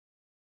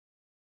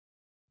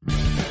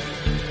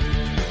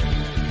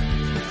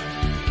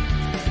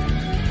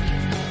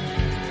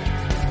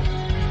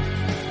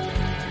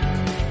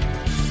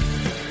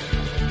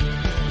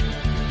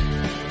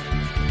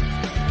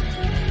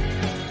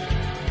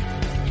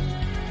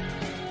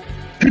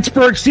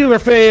Pittsburgh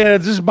Steelers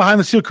fans, this is Behind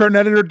the Steel Curtain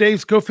editor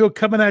Dave Schofield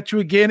coming at you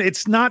again.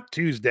 It's not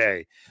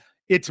Tuesday.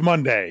 It's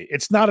Monday.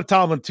 It's not a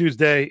Tomlin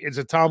Tuesday. It's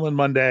a Tomlin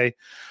Monday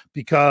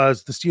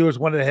because the Steelers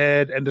went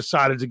ahead and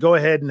decided to go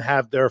ahead and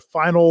have their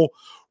final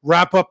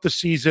wrap up the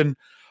season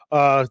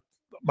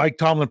Mike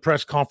Tomlin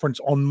press conference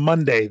on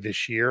Monday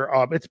this year.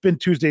 It's been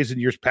Tuesdays in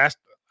years past.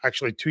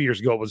 Actually, 2 years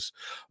ago, it was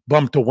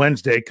bumped to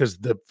Wednesday because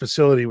the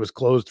facility was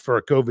closed for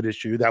a COVID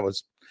issue. That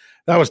was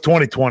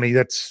 2020.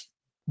 That's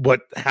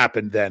what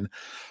happened then.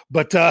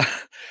 But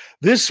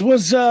this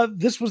was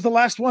the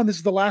last one. This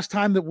is the last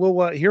time that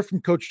we'll hear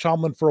from Coach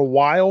Tomlin for a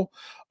while.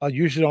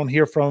 Usually don't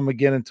hear from him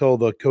again until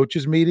the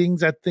coaches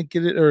meetings, I think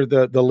or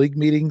the league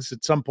meetings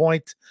at some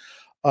point.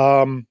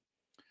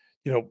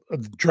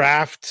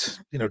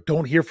 Draft,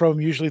 don't hear from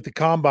him usually at the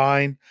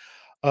combine.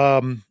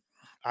 I'm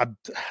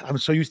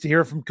so used to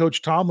hearing from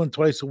Coach Tomlin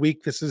twice a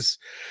week. This is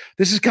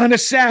kind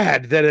of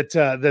sad that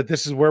that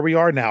this is where we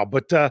are now.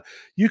 But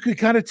you could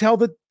kind of tell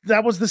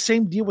that was the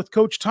same deal with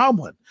Coach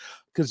Tomlin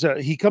because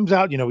he comes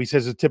out, he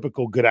says a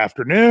typical good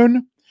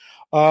afternoon.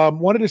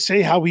 Wanted to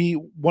say how he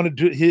wanted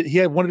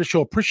to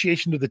show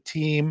appreciation to the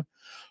team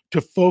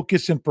to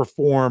focus and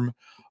perform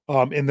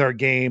in their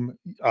game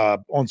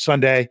on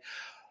Sunday.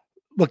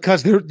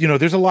 Because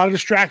there's a lot of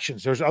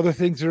distractions. There's other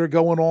things that are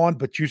going on,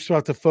 but you still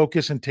have to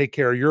focus and take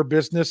care of your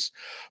business.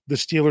 The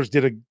Steelers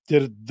did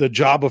the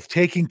job of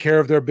taking care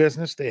of their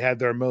business. They had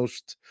their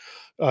most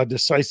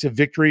decisive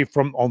victory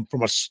from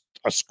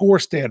a score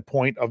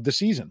standpoint of the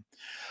season.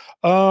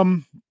 That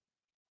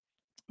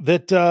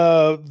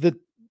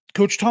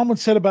Coach Tomlin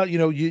said about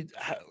you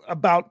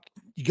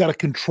got to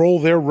control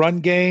their run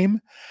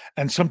game,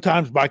 and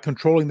sometimes by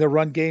controlling their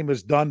run game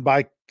is done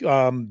by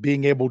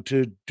being able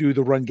to do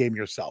the run game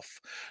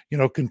yourself,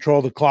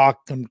 control the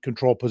clock,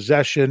 control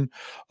possession,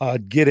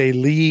 get a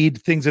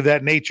lead, things of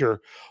that nature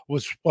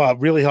was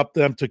really helped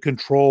them to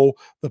control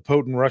the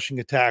potent rushing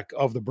attack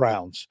of the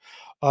Browns.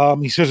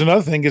 He says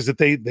another thing is that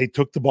they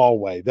took the ball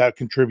away. That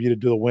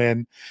contributed to the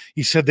win.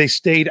 He said they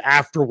stayed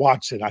after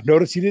Watson. I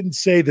noticed he didn't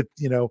say that,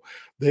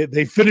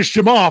 they finished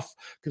him off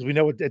because we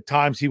know at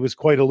times he was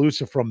quite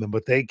elusive from them,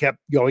 but they kept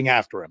going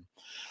after him.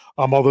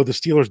 Although the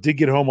Steelers did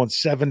get home on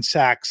 7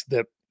 sacks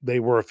that they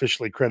were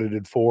officially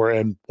credited for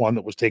and one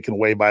that was taken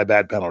away by a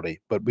bad penalty,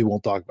 but we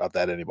won't talk about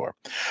that anymore.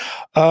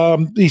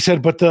 He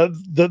said, but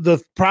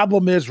the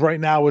problem is right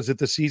now is that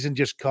the season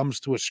just comes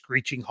to a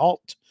screeching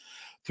halt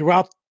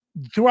throughout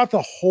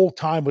the whole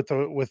time with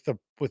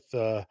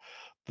the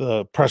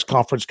press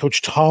conference.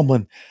 Coach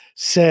Tomlin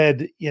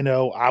said,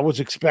 I was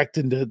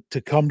expecting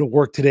to come to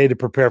work today to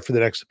prepare for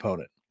the next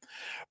opponent.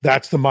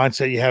 That's the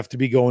mindset you have to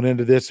be going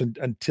into this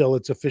until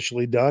it's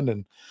officially done.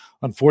 And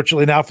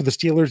unfortunately now for the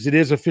Steelers, it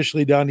is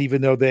officially done,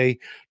 even though they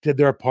did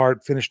their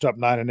part, finished up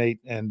 9-8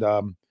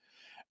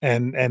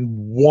 and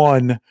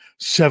won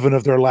 7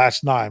 of their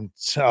last 9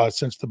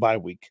 since the bye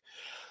week.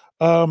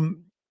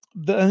 And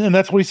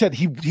that's what he said.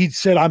 He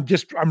said, I'm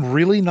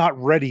really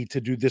not ready to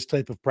do this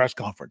type of press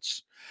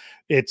conference.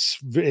 It's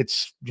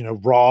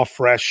raw,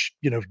 fresh.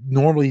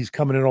 Normally he's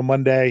coming in on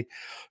Monday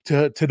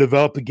to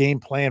develop a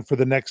game plan for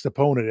the next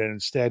opponent, and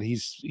instead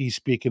he's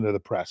speaking to the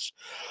press.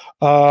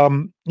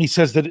 He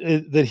says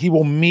that he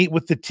will meet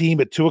with the team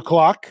at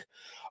 2:00,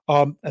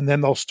 and then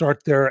they'll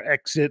start their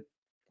exit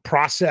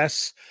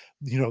process.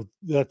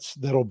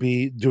 That'll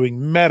be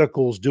doing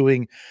medicals,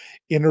 doing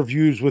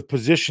interviews with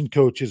position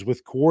coaches,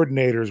 with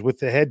coordinators, with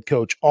the head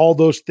coach, all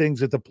those things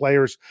that the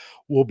players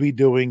will be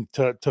doing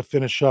to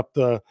finish up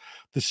the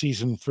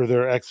season for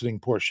their exiting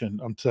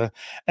portion.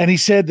 And he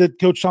said that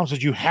Coach Tom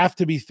says you have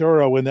to be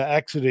thorough in the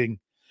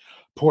exiting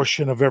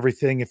portion of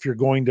everything if you're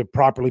going to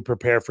properly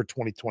prepare for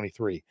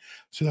 2023.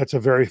 So that's a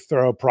very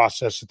thorough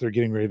process that they're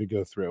getting ready to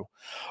go through.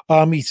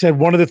 He said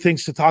one of the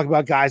things to talk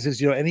about, guys,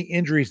 is any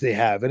injuries they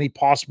have, any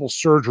possible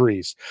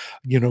surgeries,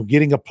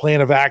 getting a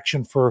plan of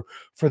action for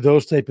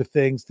those type of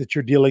things that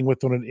you're dealing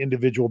with on an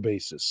individual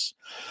basis.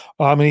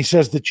 And he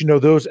says that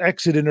those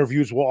exit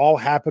interviews will all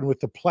happen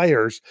with the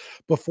players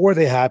before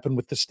they happen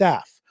with the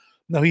staff.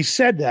 Now, he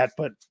said that,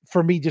 but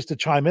for me, just to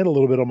chime in a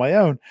little bit on my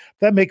own,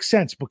 that makes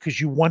sense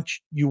because you want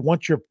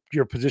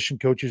your position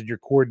coaches and your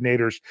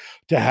coordinators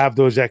to have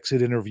those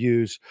exit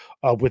interviews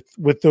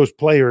with those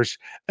players,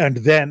 and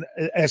then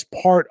as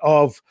part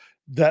of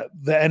the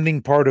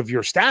ending part of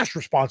your staff's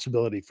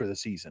responsibility for the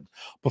season.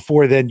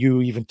 Before then,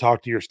 you even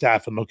talk to your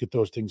staff and look at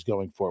those things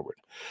going forward.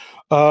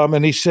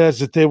 And he says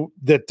that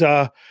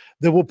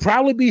they will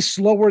probably be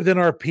slower than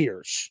our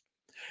peers,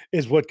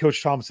 is what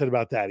Coach Tom said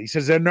about that. He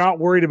says they're not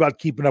worried about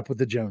keeping up with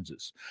the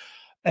Joneses.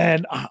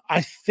 And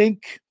I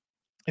think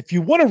if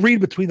you want to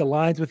read between the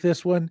lines with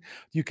this one,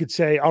 you could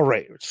say, all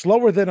right,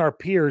 slower than our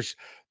peers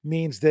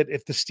means that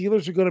if the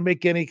Steelers are going to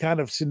make any kind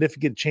of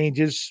significant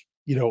changes,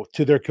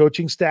 to their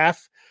coaching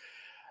staff,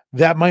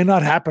 that might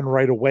not happen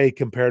right away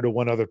compared to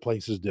when other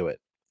places do it.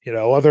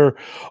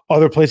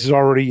 Other places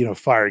already,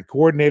 firing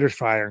coordinators,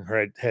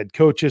 firing head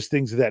coaches,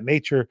 things of that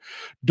nature.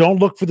 Don't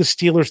look for the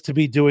Steelers to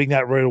be doing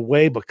that right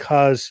away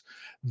because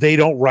they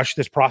don't rush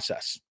this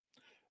process.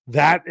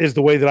 That is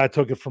the way that I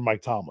took it from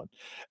Mike Tomlin.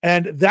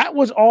 And that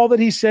was all that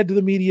he said to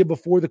the media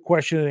before the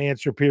question and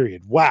answer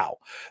period. Wow.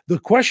 The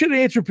question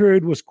and answer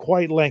period was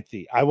quite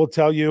lengthy. I will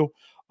tell you,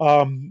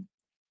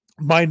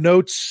 my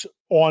notes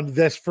on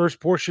this first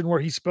portion where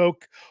he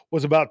spoke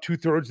was about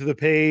 2/3 of the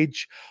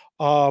page.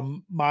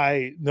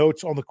 My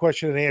notes on the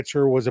question and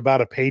answer was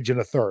about a page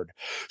and a third.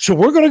 So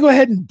we're going to go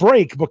ahead and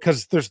break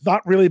because there's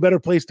not really a better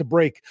place to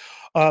break.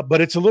 But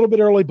it's a little bit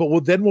early, but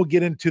we'll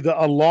get into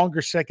a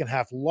longer second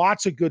half.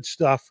 Lots of good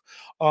stuff.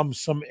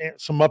 Some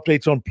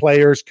updates on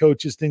players,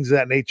 coaches, things of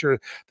that nature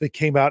that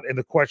came out in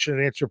the question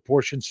and answer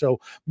portion. So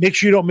make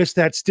sure you don't miss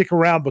that. Stick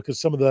around because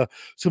some of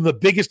the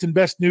biggest and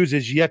best news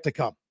is yet to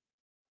come.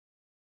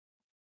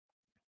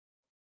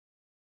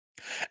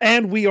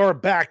 And we are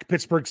back,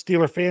 Pittsburgh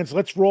Steelers fans.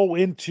 Let's roll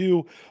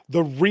into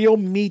the real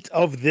meat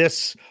of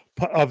this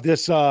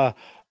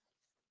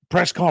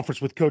press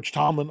conference with Coach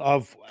Tomlin,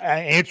 of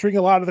answering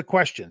a lot of the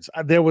questions.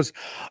 I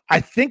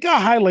think I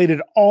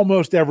highlighted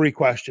almost every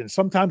question.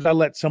 Sometimes I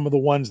let some of the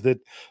ones that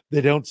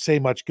they don't say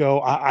much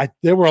go.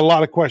 There were a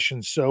lot of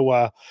questions, so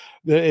I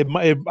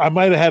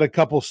might have had a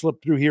couple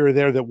slip through here or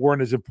there that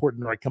weren't as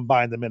important, or I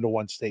combined them into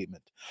one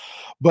statement.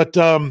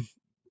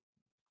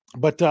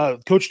 But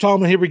Coach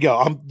Tomlin, here we go.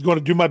 I'm going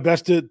to do my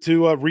best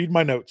to read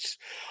my notes.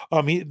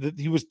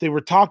 They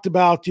were talked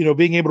about,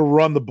 being able to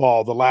run the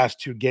ball the last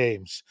two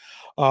games,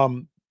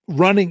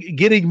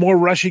 getting more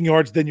rushing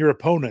yards than your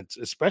opponents,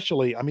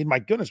 especially. I mean, my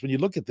goodness, when you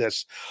look at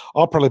this,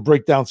 I'll probably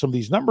break down some of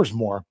these numbers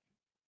more.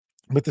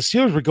 But the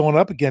Steelers were going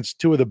up against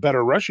two of the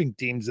better rushing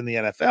teams in the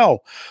NFL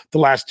the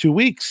last 2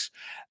 weeks,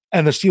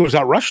 and the Steelers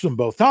outrushed them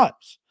both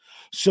times.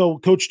 So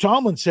Coach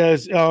Tomlin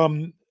says,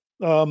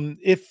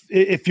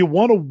 if you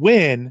want to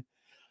win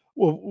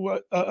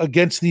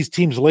against these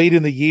teams late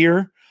in the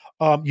year,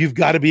 you've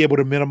got to be able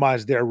to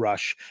minimize their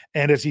rush.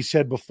 And as he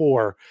said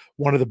before,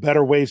 one of the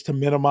better ways to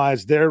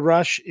minimize their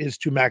rush is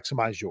to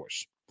maximize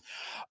yours.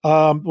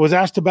 Was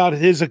asked about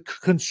his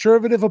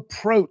conservative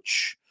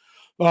approach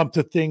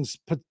to things,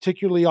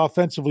 particularly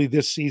offensively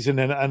this season,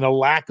 and a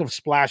lack of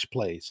splash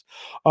plays.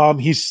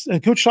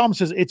 And Coach Tomlin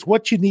says it's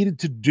what you needed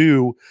to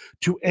do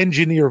to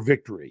engineer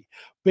victory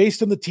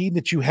based on the team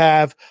that you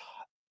have.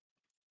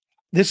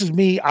 This is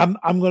me. I'm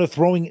going to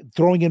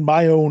throwing in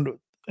my own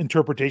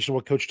interpretation of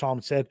what Coach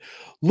Tomlin said.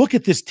 Look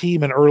at this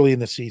team and early in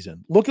the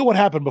season. Look at what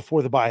happened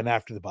before the bye and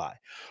after the bye.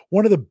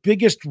 One of the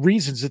biggest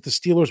reasons that the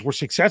Steelers were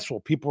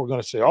successful, people were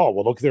going to say, oh,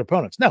 well, look at their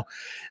opponents. No,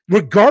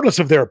 regardless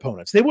of their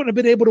opponents, they wouldn't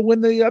have been able to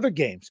win the other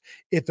games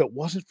if it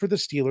wasn't for the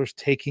Steelers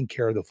taking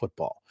care of the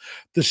football.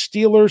 The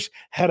Steelers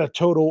had a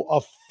total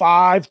of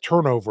 5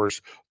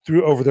 turnovers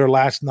over their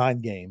last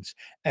 9 games,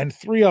 and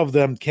 3 of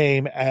them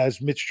came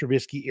as Mitch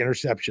Trubisky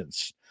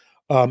interceptions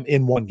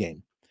in one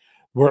game.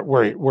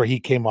 Where he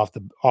came off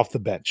the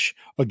bench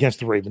against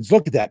the Ravens.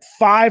 Look at that.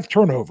 5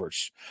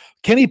 turnovers.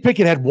 Kenny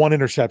Pickett had 1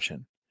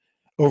 interception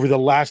over the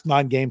last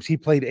 9 games. He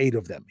played 8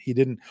 of them. He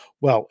didn't,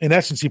 well, in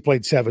essence, he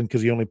played 7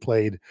 because he only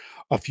played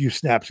a few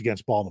snaps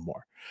against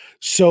Baltimore.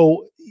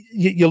 So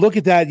you look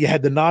at that. You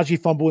had the Najee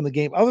fumble in the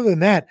game. Other than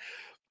that,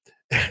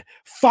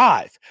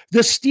 5. The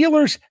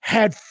Steelers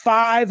had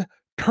 5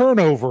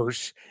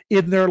 turnovers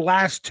in their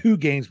last 2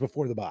 games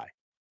before the bye.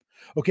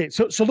 Okay,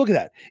 so look at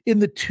that. In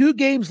the 2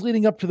 games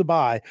leading up to the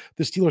bye,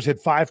 the Steelers had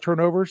 5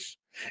 turnovers.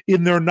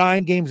 In their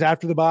 9 games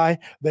after the bye,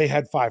 they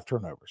had 5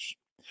 turnovers.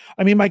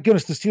 I mean, my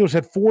goodness, the Steelers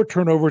had 4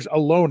 turnovers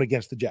alone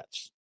against the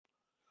Jets.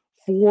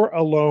 4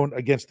 alone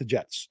against the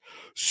Jets.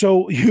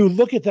 So you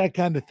look at that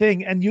kind of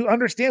thing, and you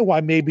understand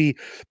why maybe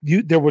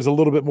there was a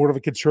little bit more of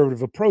a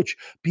conservative approach,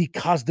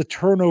 because the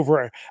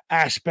turnover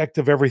aspect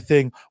of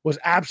everything was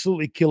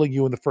absolutely killing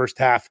you in the first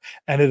half,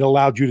 and it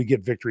allowed you to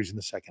get victories in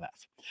the second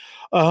half.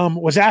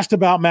 Was asked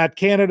about Matt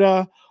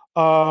Canada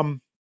and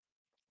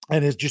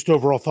his just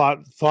overall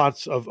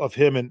thoughts of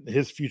him and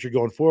his future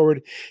going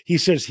forward. He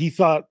says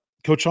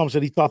Coach Tomlin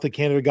said he thought that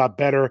Canada got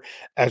better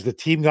as the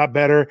team got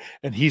better,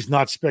 and he's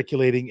not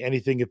speculating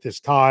anything at this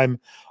time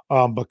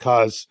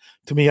because,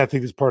 to me, I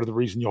think it's part of the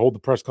reason you hold the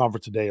press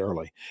conference a day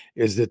early,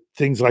 is that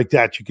things like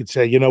that you could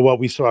say, you know what,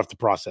 we still have to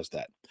process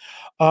that.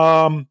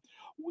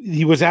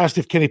 He was asked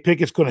if Kenny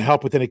Pickett's going to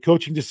help with any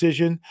coaching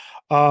decision.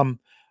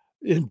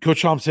 And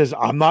Coach Tomlin says,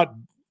 I'm not,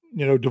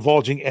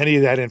 divulging any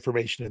of that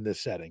information in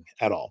this setting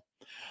at all.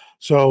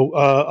 So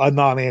a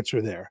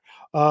non-answer there.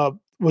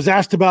 Was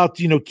asked about,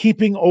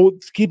 keeping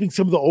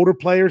some of the older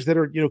players that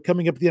are,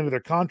 coming up at the end of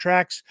their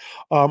contracts,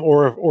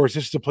 or is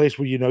this a place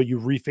where, you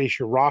reface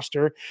your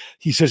roster?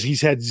 He says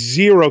he's had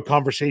 0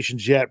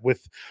 conversations yet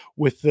with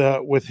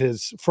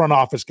his front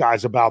office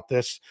guys about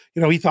this.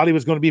 He thought he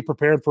was going to be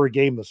preparing for a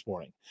game this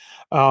morning.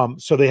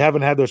 So they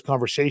haven't had those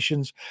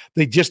conversations.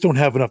 They just don't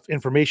have enough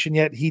information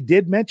yet. He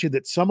did mention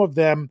that some of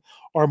them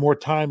are more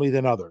timely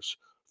than others.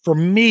 For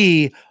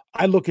me,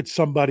 I look at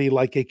somebody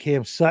like a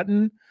Cam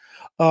Sutton,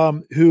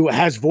 who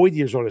has void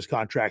years on his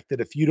contract,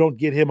 that if you don't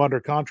get him under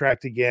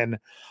contract again,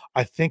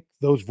 I think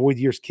those void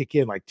years kick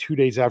in like 2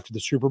 days after the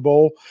Super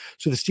Bowl.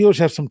 So the Steelers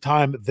have some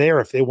time there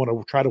if they want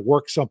to try to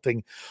work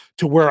something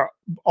to where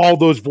all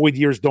those void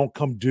years don't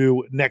come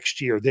due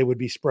next year. They would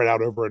be spread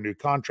out over a new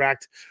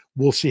contract.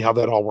 We'll see how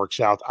that all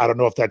works out. I don't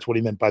know if that's what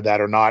he meant by that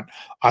or not.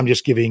 I'm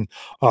just giving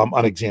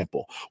an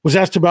example. Was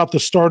asked about the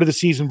start of the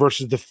season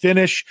versus the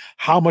finish.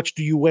 How much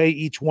do you weigh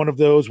each one of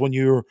those when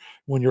you're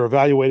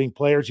evaluating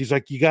players? He's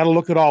like, you got to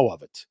look at all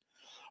of it.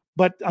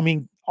 But I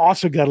mean,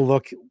 also got to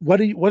look, what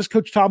does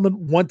Coach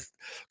Tomlin want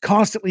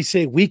constantly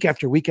say week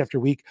after week after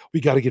week? We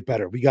got to get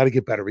better. We got to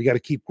get better. We got to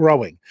keep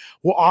growing.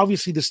 Well,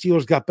 obviously the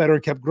Steelers got better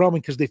and kept growing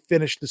because they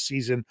finished the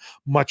season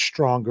much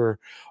stronger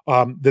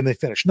than they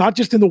finished. Not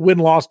just in the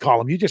win-loss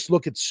column. You just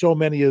look at so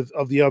many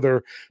of the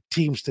other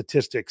team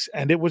statistics,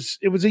 and it was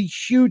a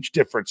huge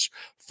difference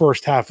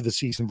first half of the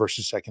season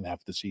versus second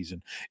half of the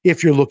season.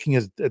 If you're looking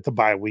at the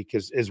bye week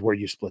is where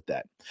you split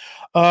that.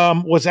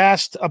 Was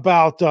asked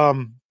about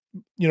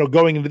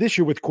going into this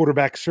year with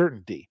quarterback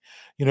certainty,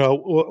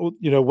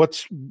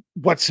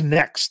 what's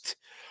next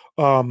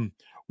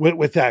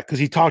with that? Because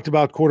he talked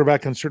about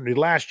quarterback uncertainty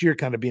last year,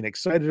 kind of being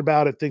excited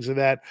about it, things like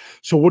that.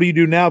 So what do you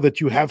do now that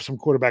you have some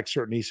quarterback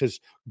certainty? He says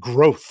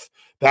growth.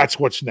 That's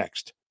what's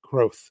next.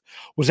 Growth.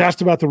 Was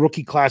asked about the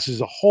rookie class as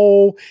a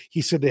whole.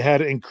 He said they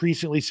had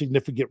increasingly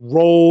significant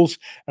roles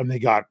and they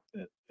got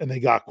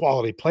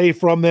quality play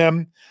from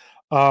them.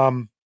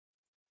 And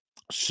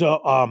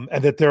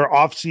that their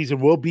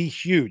offseason will be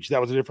huge. That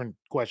was a different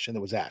question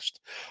that was asked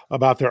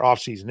about their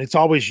offseason. It's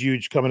always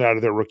huge coming out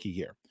of their rookie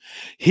year.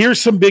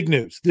 Here's some big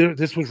news.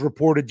 This was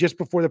reported just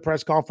before the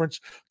press conference,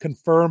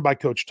 confirmed by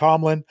Coach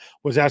Tomlin.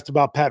 Was asked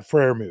about Pat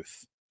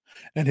Freiermuth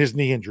and his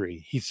knee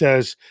injury. He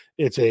says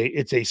it's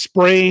a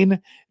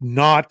sprain,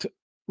 not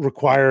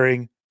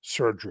requiring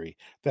surgery.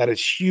 That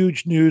is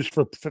huge news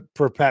for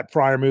Pat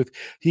Freiermuth.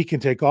 He can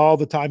take all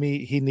the time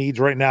he needs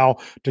right now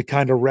to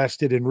kind of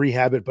rest it and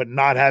rehab it, but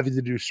not having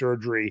to do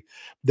surgery.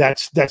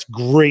 That's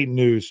great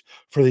news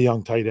for the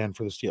young tight end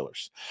for the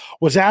Steelers.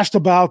 Was asked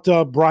about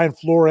Brian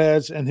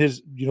Flores and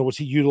his, was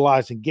he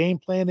utilized in game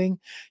planning?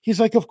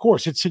 He's like, of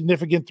course, it's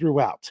significant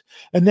throughout.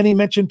 And then he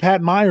mentioned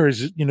Pat Meyer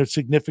is,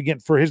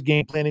 significant for his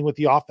game planning with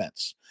the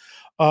offense.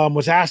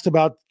 Was asked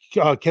about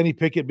Kenny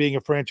Pickett being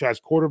a franchise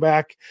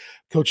quarterback.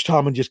 Coach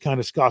Tomlin just kind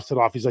of scoffed it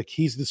off. He's like,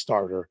 he's the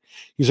starter.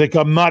 He's like,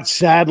 I'm not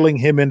saddling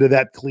him into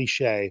that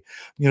cliche.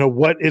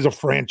 What is a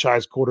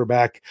franchise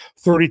quarterback?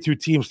 32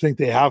 teams think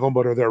they have him,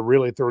 but are there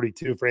really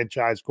 32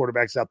 franchise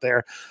quarterbacks out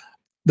there?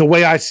 The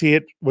way I see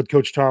it, what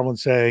Coach Tomlin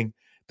saying,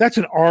 that's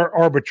an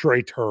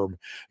arbitrary term.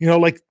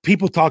 Like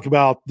people talk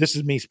about, this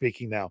is me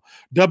speaking now,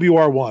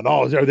 WR1.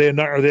 Oh,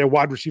 are they a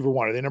wide receiver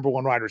one? Are they number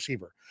one wide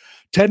receiver?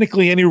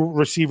 Technically, any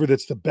receiver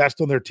that's the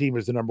best on their team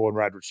is the number one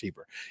wide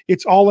receiver.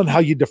 It's all in how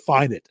you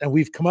define it. And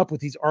we've come up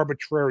with these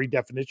arbitrary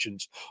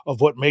definitions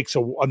of what makes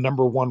a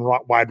number one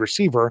wide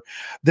receiver.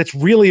 That's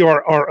really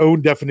our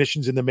own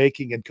definitions in the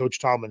making. And Coach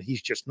Tomlin,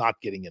 he's just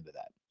not getting into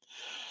that.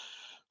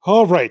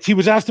 All right. He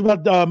was asked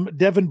about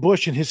Devin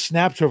Bush and his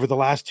snaps over the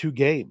last two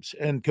games.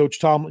 And Coach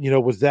Tomlin,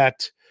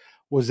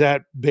 was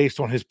that based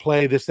on his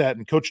play, this, that?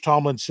 And Coach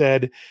Tomlin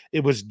said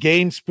it was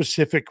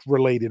game-specific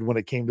related when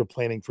it came to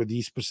planning for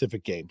these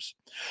specific games.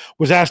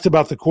 Was asked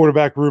about the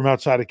quarterback room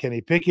outside of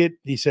Kenny Pickett.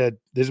 He said,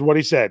 this is what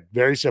he said.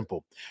 Very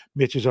simple.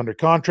 Mitch is under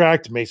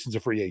contract. Mason's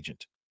a free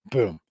agent.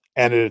 Boom.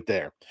 Ended it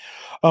there.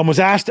 Was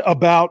asked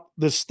about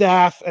the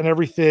staff and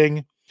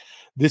everything.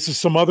 This is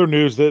some other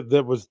news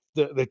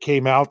that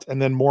came out,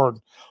 and then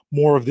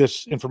more of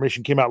this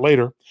information came out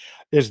later,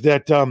 is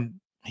that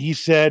he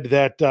said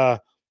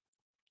that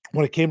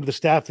when it came to the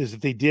staff is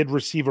that they did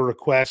receive a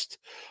request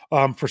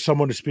for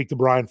someone to speak to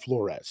Brian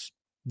Flores.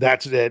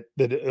 That's it,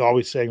 that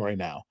always saying right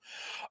now.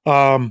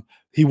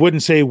 He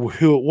wouldn't say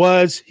who it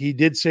was. He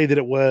did say that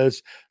it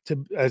was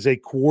as a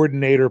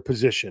coordinator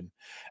position.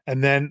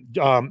 And then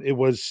it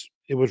was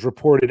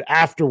reported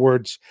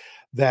afterwards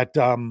that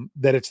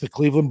it's the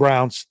Cleveland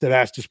Browns that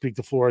asked to speak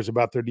to Flores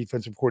about their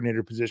defensive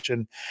coordinator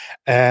position.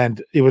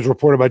 And it was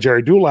reported by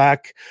Jerry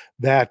Dulac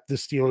that the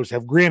Steelers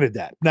have granted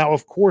that. Now,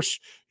 of course,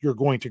 you're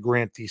going to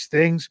grant these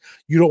things.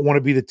 You don't want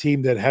to be the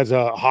team that has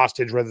a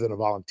hostage rather than a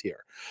volunteer.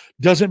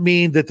 Doesn't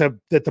mean that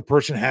the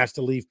person has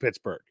to leave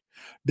Pittsburgh.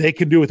 They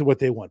can do with what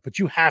they want, but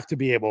you have to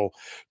be able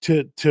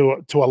to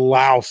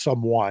allow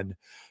someone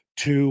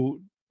to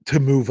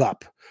move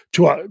up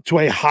to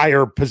a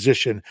higher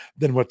position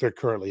than what they're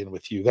currently in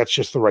with you. That's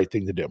just the right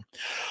thing to do.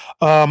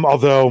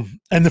 Although,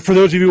 and for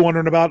those of you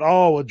wondering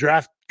about,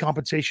 draft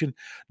compensation,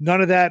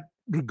 none of that,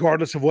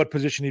 regardless of what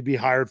position he'd be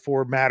hired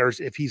for, matters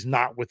if he's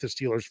not with the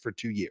Steelers for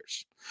 2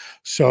 years.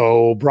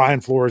 So Brian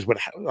Flores would,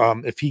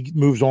 if he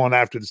moves on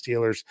after the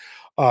Steelers,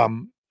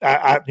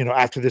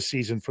 after this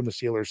season from the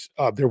Steelers,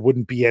 there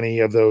wouldn't be any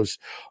of those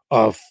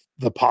of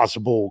the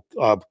possible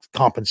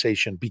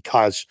compensation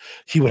because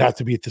he would have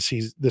to be at the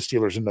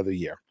Steelers another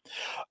year.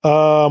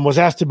 Was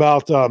asked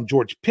about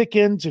George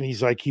Pickens, and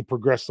he's like, he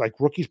progressed like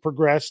rookies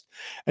progressed.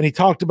 And he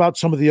talked about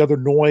some of the other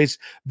noise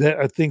that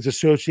are things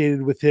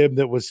associated with him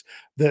that was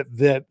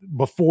that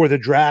before the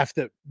draft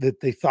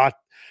that they thought,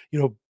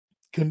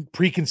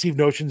 preconceived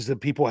notions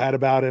that people had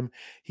about him.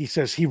 He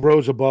says he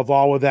rose above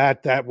all of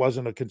that. That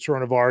wasn't a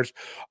concern of ours.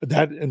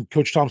 And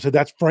Coach Tom said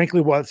that's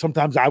frankly what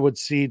sometimes I would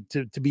see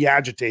to be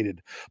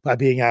agitated by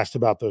being asked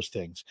about those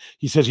things.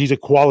 He says he's a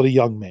quality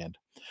young man.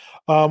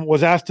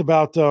 Was asked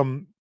about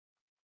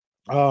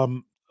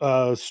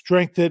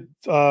strength at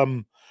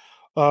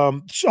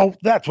so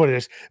that's what it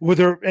is. Were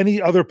there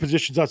any other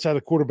positions outside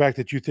of quarterback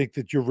that you think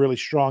that you're really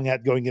strong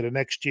at going into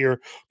next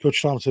year?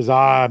 Coach Tom says,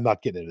 I'm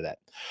not getting into that.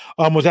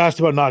 Was asked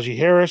about Najee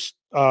Harris.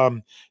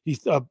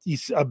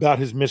 He's about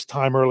his missed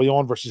time early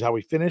on versus how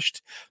he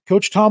finished.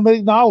 Coach Tom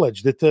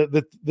acknowledged that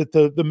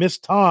the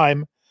missed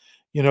time,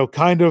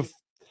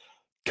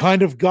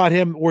 kind of got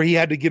him where he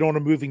had to get on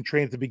a moving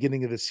train at the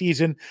beginning of the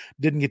season,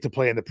 didn't get to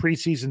play in the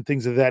preseason,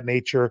 things of that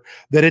nature,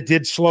 that it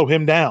did slow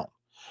him down.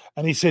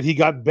 And he said he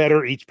got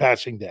better each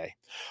passing day.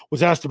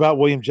 Was asked about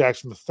William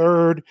Jackson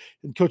III,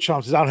 and Coach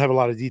Tom says, I don't have a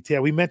lot of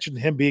detail. We mentioned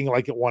him being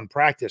like at one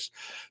practice,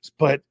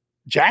 but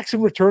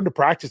Jackson returned to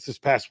practice this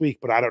past week,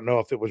 but I don't know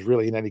if it was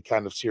really in any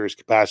kind of serious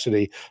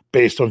capacity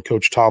based on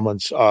Coach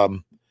Tomlin's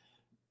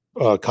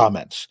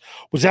comments.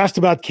 Was asked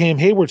about Cam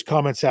Hayward's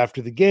comments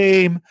after the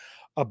game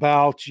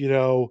about,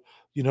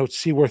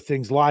 see where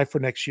things lie for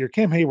next year.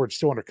 Cam Hayward's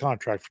still under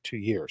contract for 2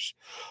 years,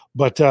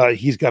 but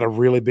he's got a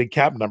really big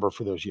cap number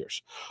for those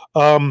years.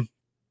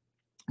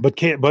 But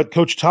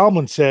Coach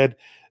Tomlin said,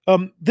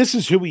 this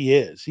is who he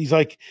is. He's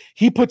like,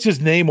 he puts his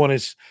name on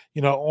his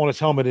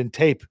helmet and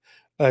tape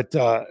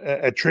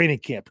at training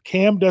camp.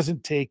 Cam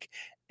doesn't take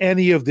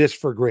any of this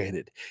for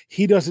granted.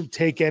 He doesn't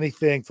take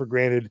anything for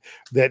granted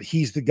that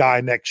he's the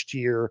guy next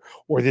year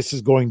or this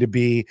is going to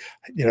be,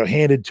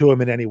 handed to him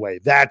in any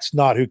way. That's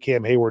not who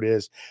Cam Hayward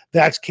is.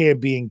 That's Cam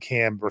being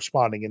Cam,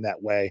 responding in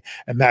that way.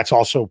 And that's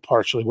also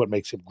partially what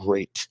makes him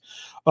great.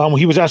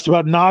 He was asked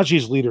about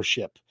Najee's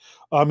leadership.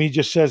 He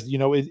just says,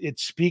 it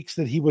speaks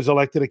that he was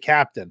elected a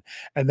captain,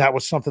 and that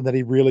was something that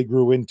he really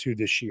grew into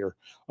this year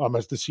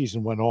as the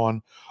season went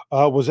on.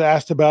 Was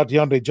asked about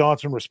Deontay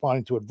Johnson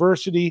responding to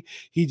adversity.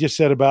 He just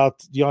said about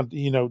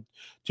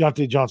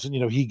Deontay Johnson,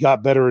 he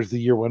got better as the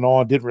year went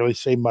on. Didn't really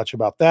say much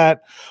about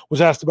that.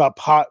 Was asked about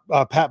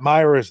Pat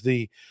Meyer as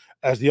the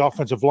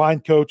offensive line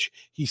coach.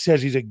 He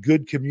says he's a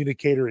good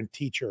communicator and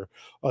teacher.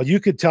 You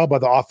could tell by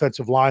the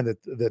offensive line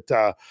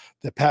that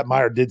Pat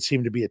Meyer did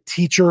seem to be a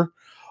teacher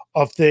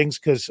of things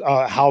because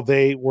how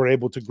they were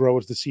able to grow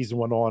as the season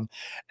went on.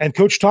 And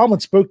Coach Tomlin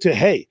spoke to,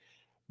 hey,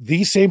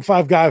 these same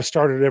 5 guys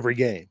started every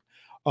game.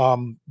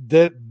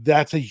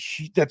 That's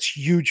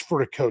huge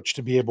for a coach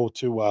to be able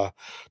to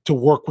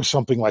work with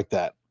something like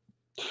that.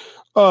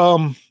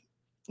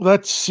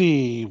 Let's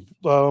see.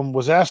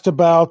 Was asked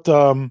about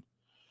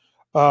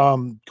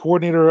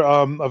coordinator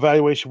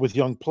evaluation with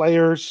young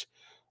players.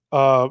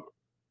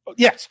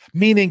 Yes,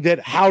 meaning that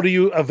how do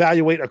you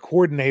evaluate a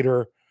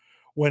coordinator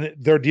when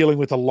they're dealing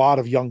with a lot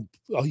of young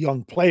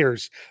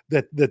players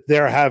that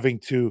they're having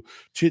to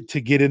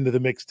get into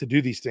the mix to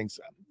do these things.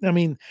 I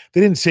mean,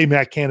 they didn't say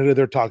Matt Canada.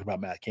 They're talking about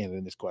Matt Canada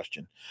in this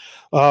question.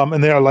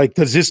 And they're like,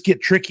 does this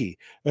get tricky?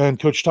 And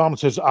Coach Tomlin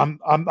says,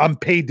 I'm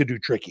paid to do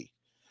tricky.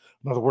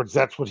 In other words,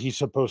 that's what he's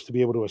supposed to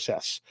be able to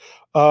assess.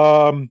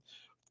 What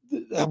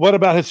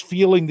about his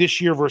feeling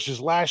this year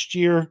versus last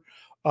year?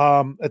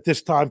 At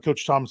this time,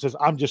 Coach Tomlin says,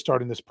 I'm just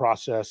starting this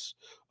process.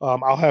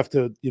 I'll have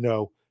to,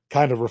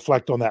 kind of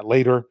reflect on that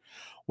later.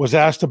 Was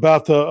asked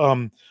about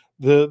the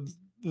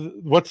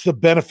what's the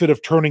benefit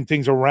of turning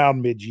things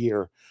around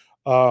mid-year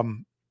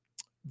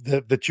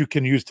that you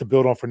can use to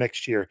build on for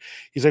next year.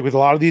 He's like, with a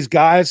lot of these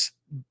guys,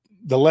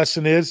 the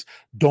lesson is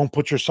don't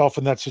put yourself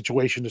in that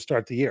situation to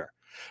start the year.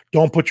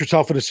 Don't put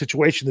yourself in a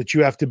situation that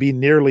you have to be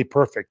nearly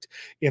perfect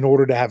in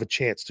order to have a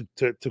chance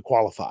to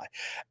qualify.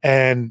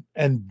 And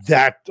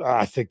that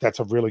I think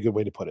that's a really good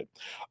way to put it.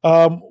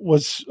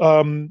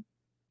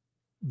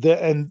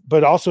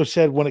 But also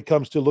said when it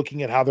comes to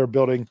looking at how they're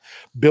building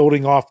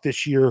off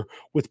this year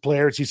with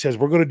players, he says,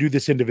 we're going to do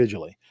this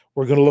individually.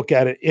 We're going to look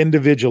at it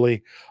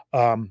individually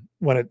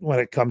when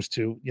it comes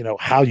to,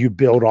 how you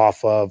build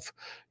off of,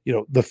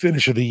 the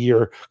finish of the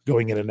year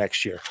going into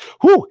next year.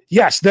 Whew,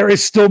 yes, there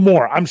is still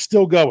more. I'm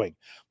still going.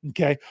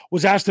 Okay.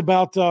 Was asked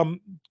about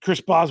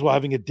Chris Boswell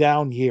having a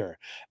down year.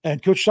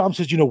 And Coach Tom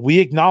says, we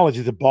acknowledge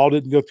that the ball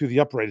didn't go through the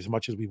upright as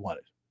much as we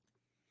wanted.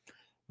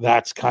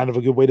 That's kind of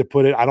a good way to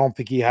put it. I don't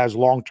think he has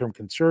long-term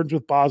concerns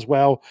with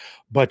Boswell,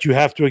 but you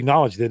have to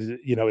acknowledge that,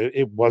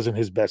 it wasn't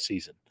his best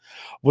season.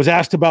 Was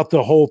asked about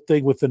the whole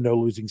thing with the no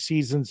losing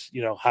seasons.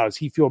 How does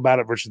he feel about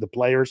it versus the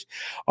players?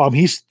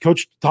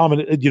 Coach Tom,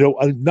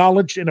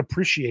 acknowledged and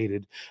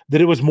appreciated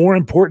that it was more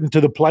important to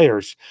the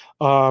players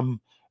than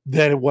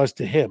it was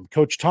to him.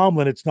 Coach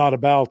Tomlin, it's not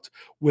about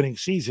winning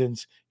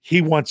seasons. He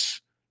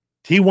wants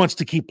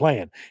to keep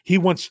playing. He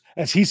wants,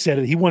 as he said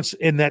it, he wants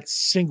in that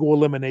single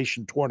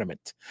elimination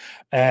tournament.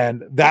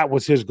 And that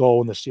was his goal,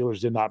 and the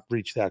Steelers did not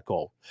reach that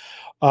goal.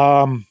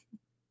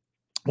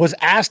 Was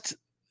asked,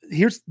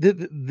 here's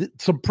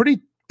some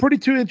pretty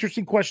two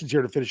interesting questions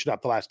here to finish it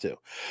up, the last two.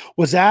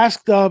 Was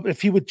asked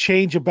if he would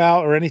change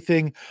about or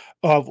anything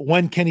of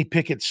when Kenny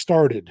Pickett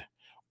started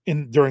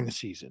during the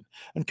season.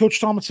 And Coach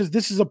Tomlin says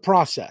this is a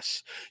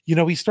process.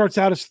 He starts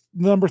out as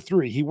number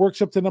 3. He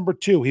works up to number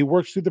 2. He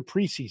works through the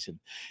preseason.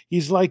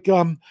 He's like,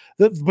 but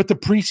the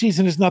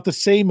preseason is not the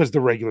same as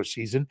the regular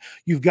season.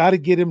 You've got to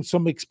get him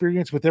some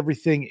experience with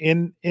everything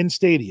in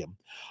stadium.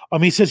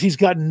 He says he's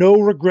got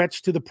no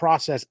regrets to the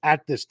process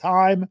at this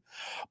time,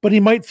 but he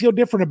might feel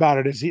different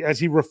about it as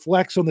he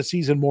reflects on the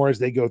season more as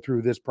they go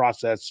through this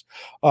process,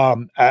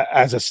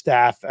 as a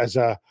staff, as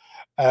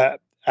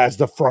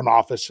the front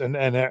office and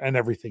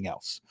everything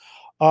else.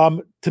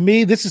 To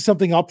me, this is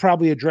something I'll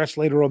probably address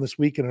later on this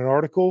week in an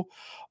article.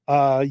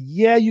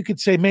 You could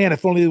say, man,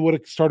 if only they would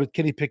have started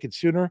Kenny Pickett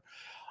sooner.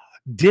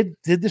 Did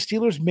the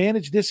Steelers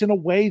manage this in a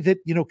way that,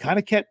 kind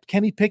of kept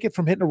Kenny Pickett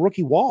from hitting a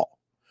rookie wall?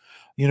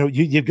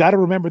 You've got to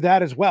remember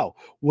that as well.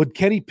 Would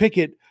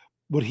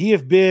he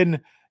have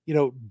been,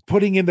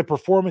 putting in the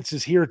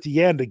performances here at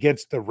the end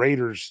against the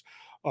Raiders,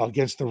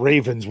 against the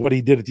Ravens, what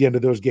he did at the end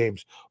of those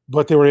games,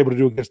 what they were able to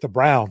do against the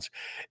Browns,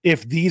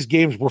 if these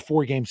games were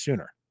 4 games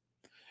sooner?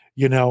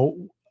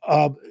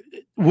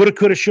 Woulda,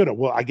 coulda, shoulda.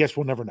 Well, I guess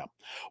we'll never know.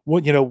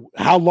 Well,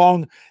 how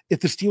long, if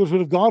the Steelers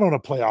would have gone on a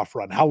playoff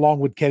run, how long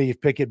would Kenny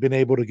Pickett been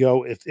able to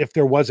go if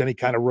there was any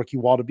kind of rookie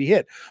wall to be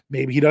hit?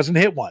 Maybe he doesn't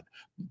hit one,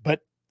 but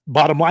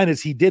bottom line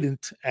is he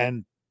didn't,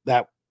 and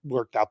that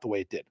worked out the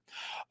way it did.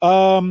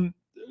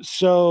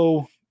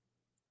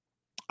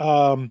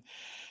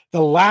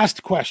 The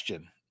last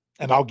question,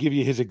 and I'll give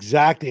you his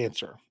exact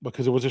answer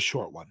because it was a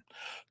short one.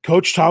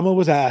 Coach Tomlin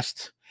was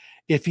asked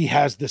if he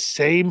has the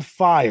same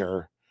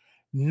fire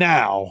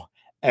now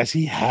as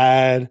he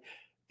had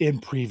in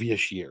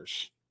previous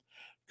years.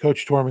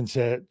 Coach Tomlin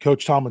said,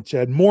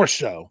 more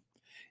so,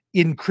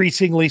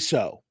 increasingly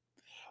so.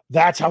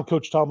 That's how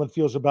Coach Tomlin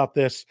feels about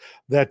this,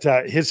 that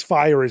his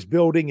fire is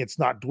building. It's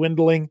not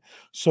dwindling.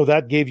 So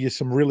that gave you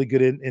some really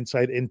good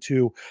insight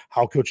into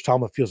how Coach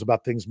Tomlin feels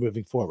about things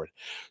moving forward.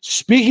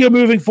 Speaking of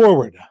moving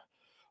forward,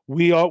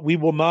 we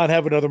will not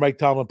have another Mike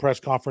Tomlin press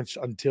conference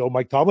until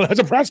Mike Tomlin has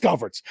a press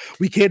conference.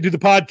 We can't do the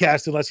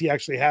podcast unless he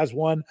actually has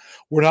one.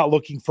 We're not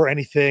looking for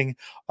anything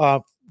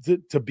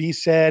to be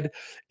said.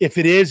 If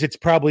it is, it's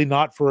probably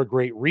not for a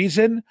great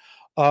reason,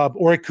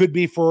 or it could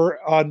be for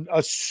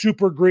a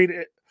super great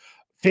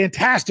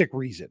fantastic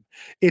reason.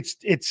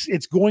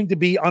 It's going to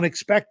be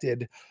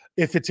unexpected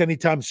if it's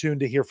anytime soon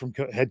to hear from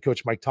head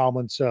coach Mike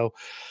Tomlin. So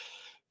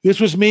this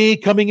was me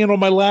coming in on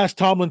my last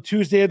Tomlin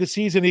Tuesday of the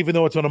season, even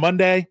though it's on a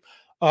Monday.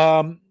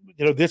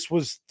 This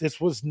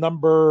was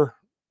number,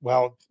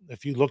 well,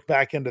 if you look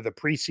back into the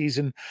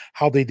preseason,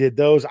 how they did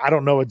those, I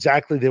don't know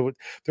exactly.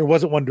 There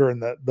wasn't one during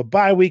the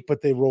bye week,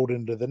 but they rolled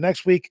into the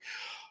next week.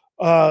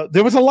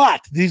 There was a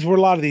lot. These were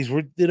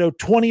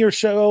 20 or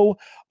so,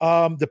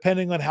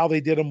 depending on how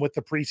they did them with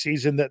the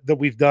preseason that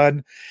we've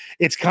done.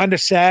 It's kind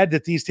of sad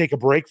that these take a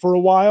break for a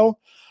while,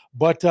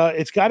 but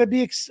it's got to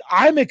be.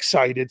 I'm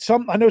excited.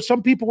 I know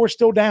some people were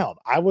still down.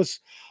 I was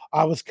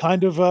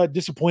kind of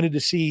disappointed to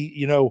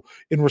see,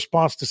 in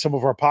response to some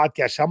of our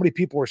podcasts, how many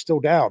people are still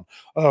down.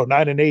 Oh,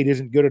 9-8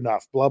 isn't good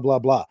enough. Blah blah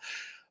blah.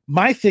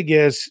 My thing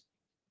is,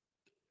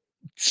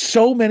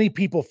 so many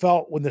people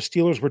felt when the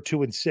Steelers were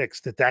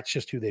 2-6 that that's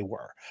just who they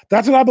were.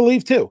 That's what I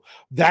believe too.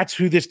 That's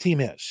who this team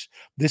is.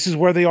 This is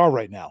where they are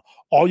right now.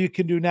 All you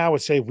can do now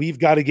is say, we've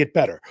got to get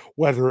better,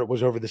 whether it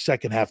was over the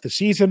second half of the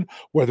season,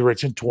 whether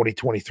it's in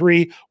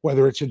 2023,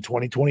 whether it's in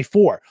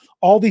 2024.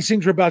 All these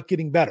things are about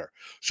getting better.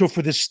 So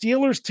for the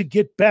Steelers to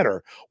get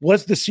better,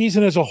 was the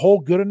season as a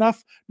whole good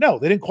enough? No,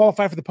 they didn't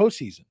qualify for the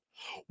postseason.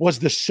 Was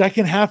the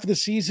second half of the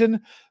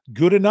season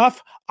good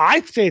enough?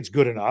 I'd say it's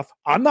good enough.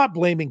 I'm not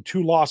blaming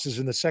 2 losses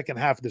in the second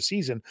half of the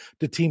season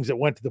to teams that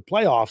went to the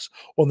playoffs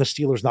on the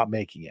Steelers not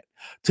making it.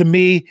 To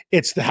me,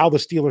 it's how the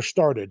Steelers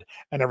started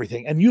and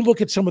everything. And you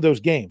look at some of those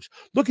games.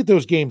 Look at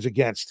those games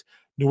against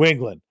New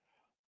England,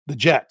 the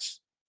Jets,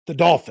 the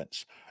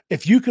Dolphins.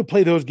 If you could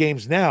play those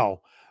games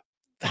now,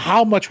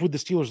 how much would the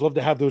Steelers love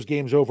to have those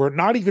games over?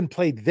 Not even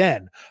played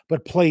then,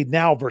 but played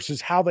now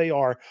versus how they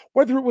are,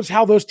 whether it was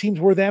how those teams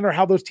were then or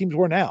how those teams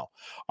were now.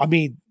 I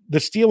mean, the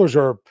Steelers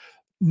are,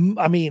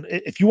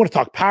 if you want to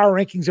talk power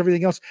rankings,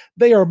 everything else,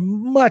 they are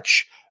in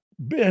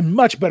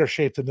much better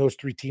shape than those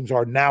 3 teams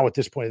are now at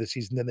this point of the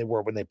season than they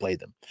were when they played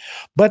them.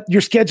 But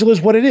your schedule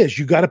is what it is.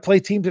 You got to play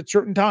teams at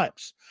certain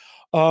times.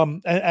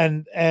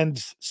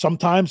 And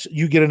sometimes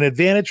you get an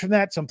advantage from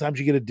that. Sometimes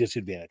you get a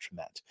disadvantage from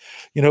that.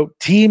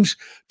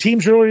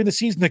 Teams earlier in the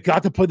season that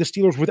got to play the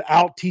Steelers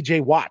without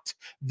TJ Watt,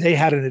 they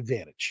had an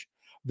advantage.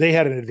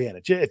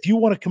 If you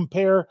want to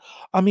compare,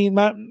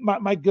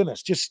 my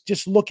goodness,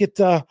 just look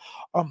at,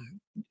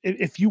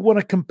 if you want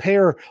to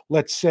compare,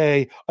 let's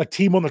say, a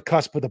team on the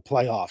cusp of the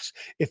playoffs,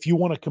 if you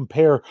want to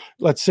compare,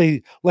 let's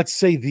say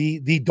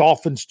the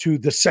Dolphins to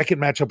the second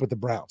matchup with the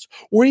Browns,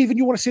 or even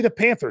you want to say the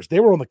Panthers, they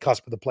were on the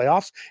cusp of the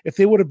playoffs. If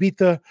they would have beat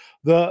the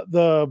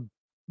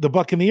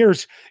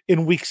Buccaneers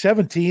in week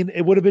 17,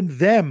 it would have been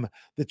them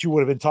that you would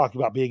have been talking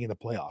about being in the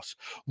playoffs.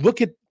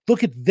 Look at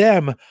look at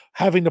them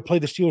having to play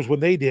the Steelers when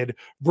they did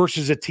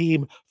versus a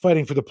team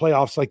fighting for the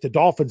playoffs like the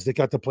Dolphins that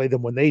got to play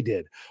them when they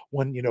did,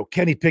 when,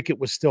 Kenny Pickett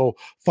was still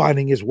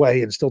finding his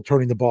way and still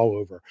turning the ball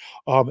over,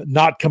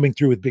 not coming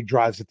through with big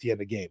drives at the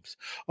end of games,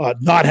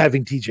 not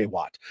having TJ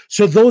Watt.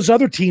 So those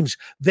other teams,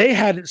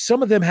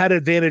 some of them had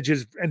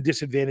advantages and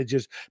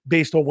disadvantages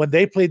based on when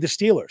they played the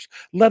Steelers,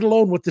 let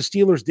alone what the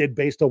Steelers did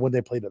based on when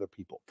they played other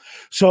people.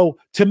 So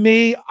to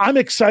me, I'm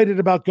excited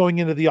about going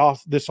into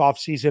this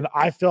offseason.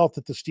 I felt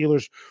that the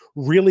Steelers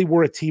really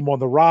were a team on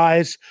the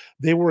rise.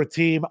 They were a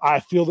team, I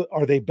feel, that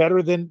are they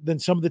better than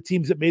some of the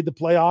teams that made the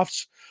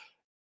playoffs?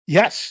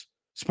 Yes,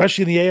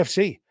 especially in the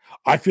AFC.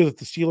 I feel that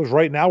the Steelers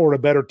right now are a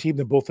better team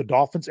than both the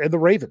Dolphins and the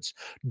Ravens.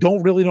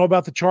 Don't really know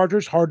about the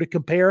Chargers. Hard to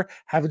compare.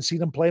 Haven't seen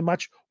them play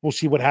much. We'll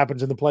see what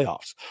happens in the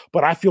playoffs.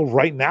 But I feel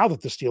right now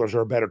that the Steelers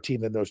are a better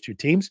team than those two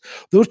teams.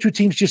 Those two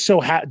teams just so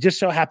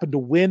happen to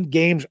win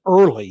games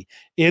early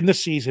in the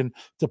season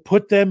to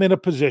put them in a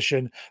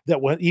position that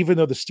even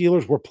though the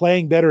Steelers were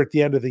playing better at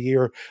the end of the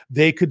year,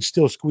 they could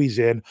still squeeze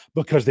in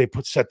because they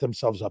set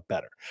themselves up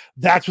better.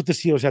 That's what the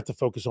Steelers have to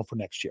focus on for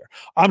next year.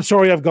 I'm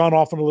sorry I've gone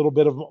off on a little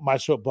bit of my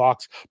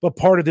soapbox, but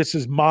part of this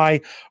is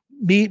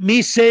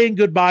me saying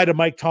goodbye to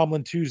Mike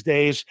Tomlin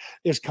Tuesdays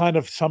is kind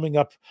of summing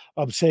up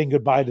saying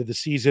goodbye to the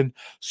season.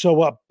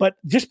 So, but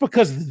just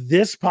because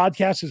this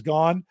podcast is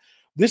gone,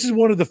 this is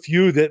one of the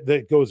few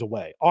that goes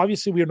away.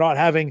 Obviously, we are not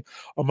having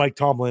a Mike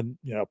Tomlin,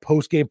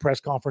 post-game press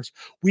conference.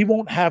 We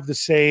won't have the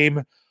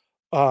same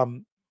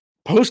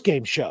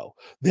post-game show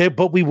there,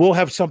 but we will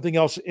have something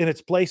else in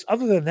its place.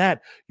 Other than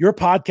that, your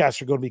podcasts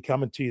are going to be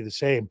coming to you the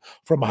same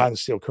from Behind the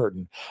Steel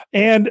Curtain,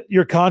 and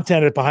your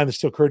content at Behind the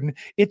Steel Curtain,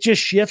 it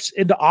just shifts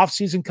into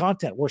off-season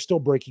content. We're still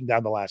breaking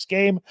down the last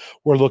game.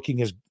 We're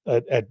looking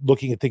at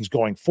looking at things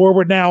going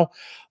forward now.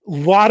 A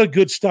lot of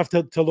good stuff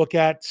to look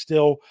at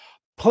still.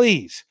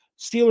 Please,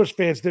 Steelers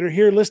fans that are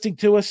here listening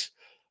to us,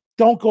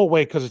 don't go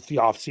away because it's the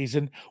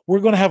offseason. We're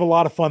going to have a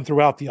lot of fun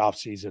throughout the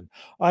offseason.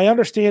 I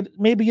understand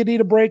maybe you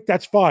need a break.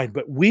 That's fine.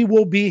 But we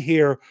will be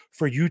here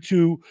for you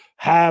to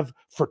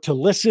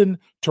listen,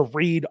 to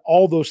read,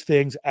 all those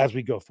things as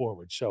we go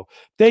forward. So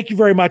thank you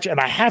very much. And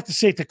I have to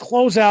say, to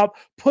close out,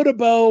 put a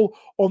bow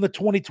on the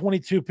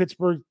 2022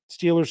 Pittsburgh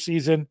Steelers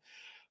season,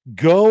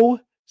 go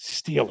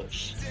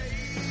Steelers.